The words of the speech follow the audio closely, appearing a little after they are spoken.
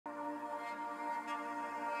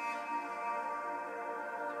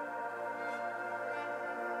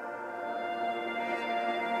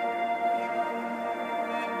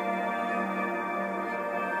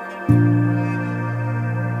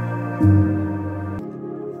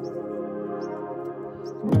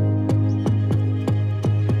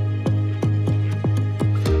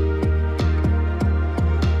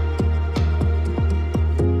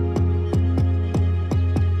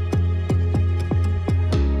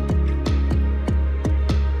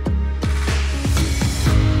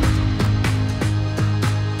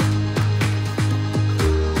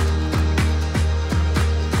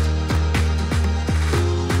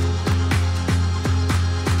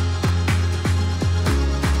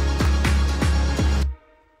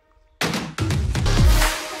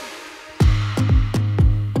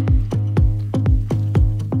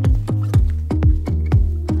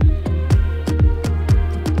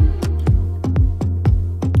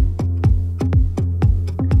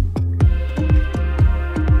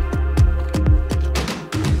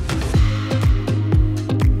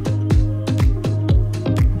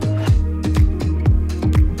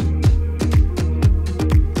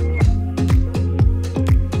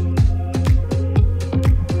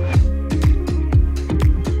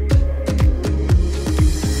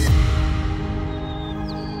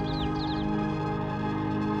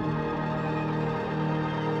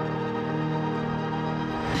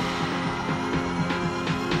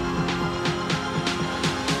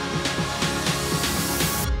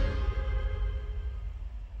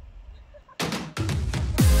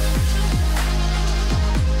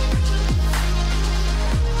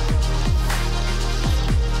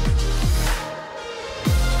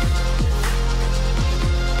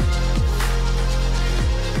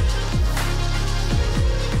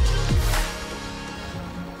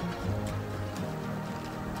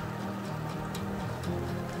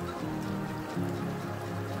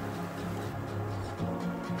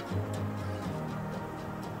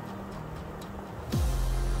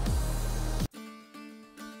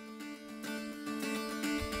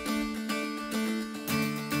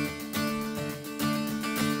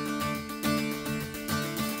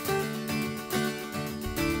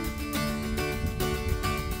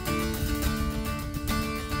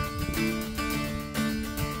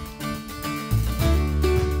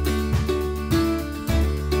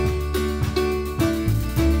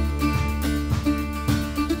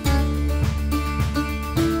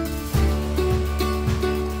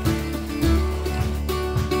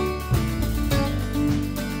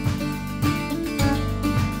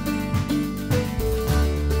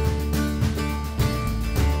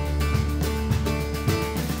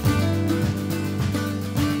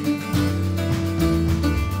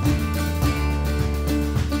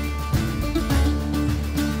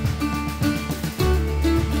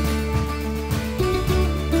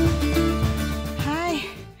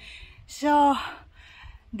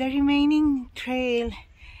The remaining trail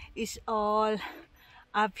is all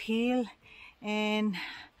uphill and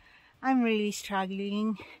I'm really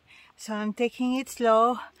struggling, so I'm taking it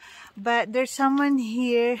slow. But there's someone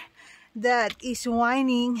here that is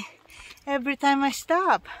whining every time I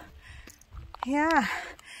stop. Yeah,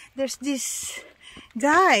 there's this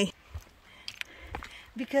guy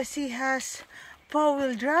because he has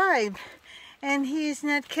four-wheel drive and he is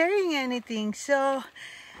not carrying anything, so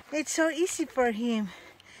it's so easy for him.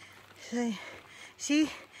 So, see,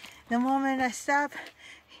 the moment I stop,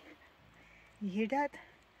 you hear that?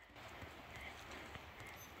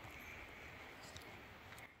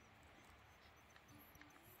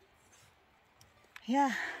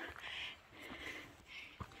 Yeah,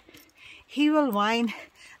 he will whine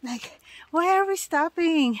like, why are we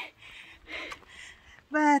stopping?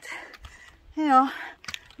 But you know,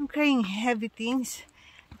 I'm carrying heavy things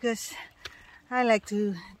because I like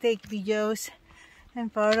to take videos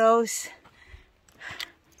and photos,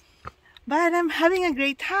 but I'm having a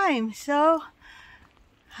great time. So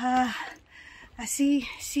I see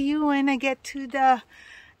you when I get to the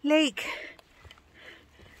lake.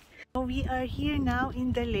 We are here now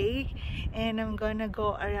in the lake and I'm gonna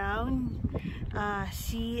go around,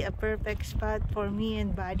 see a perfect spot for me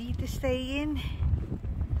and Buddy to stay in.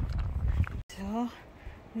 So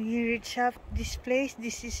we reach up this place.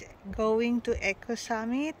 This is going to Eco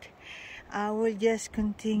Summit. We'll just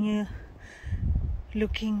continue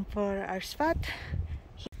looking for our spot.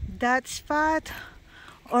 That spot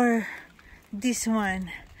or this one.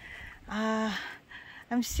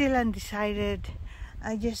 I'm still undecided.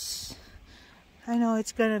 I know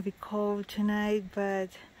it's gonna be cold tonight, but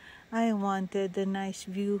I wanted a nice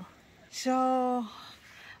view. So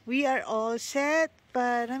we are all set,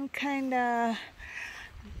 but I'm kinda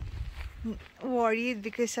worried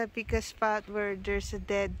because I pick a spot where there's a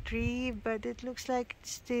dead tree, but it looks like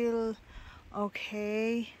it's still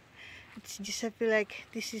okay. It's just, I feel like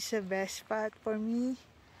this is the best spot for me.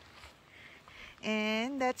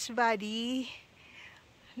 And that's Buddy.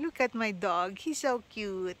 Look at my dog, he's so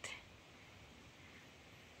cute.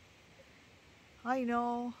 I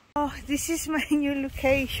know. Oh, this is my new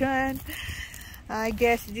location. I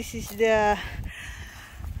guess this is the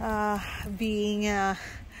being a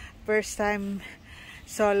first time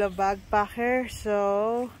solo backpacker,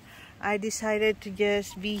 so I decided to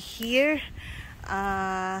just be here.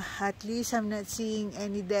 At least I'm not seeing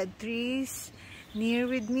any dead trees near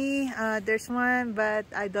with me. There's one, but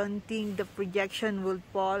I don't think the projection will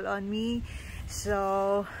fall on me,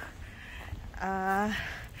 so I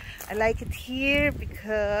like it here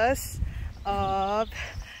because of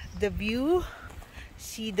the view.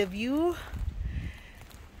 See the view,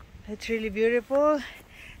 it's really beautiful,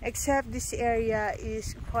 except this area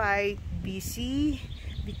is quite busy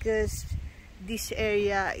because this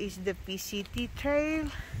area is the PCT trail.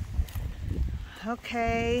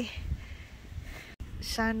 Okay,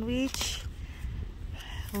 sandwich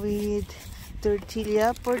with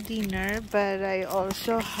tortilla for dinner, but I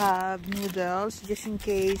also have noodles just in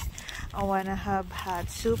case I want to have hot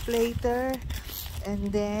soup later.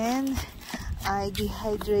 And then I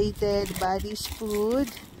dehydrated Buddy's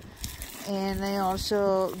food and I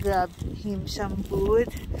also grabbed him some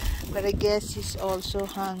food, but I guess he's also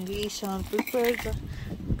hungry, so I'm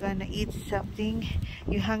gonna eat something.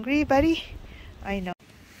 You hungry, Buddy? I know.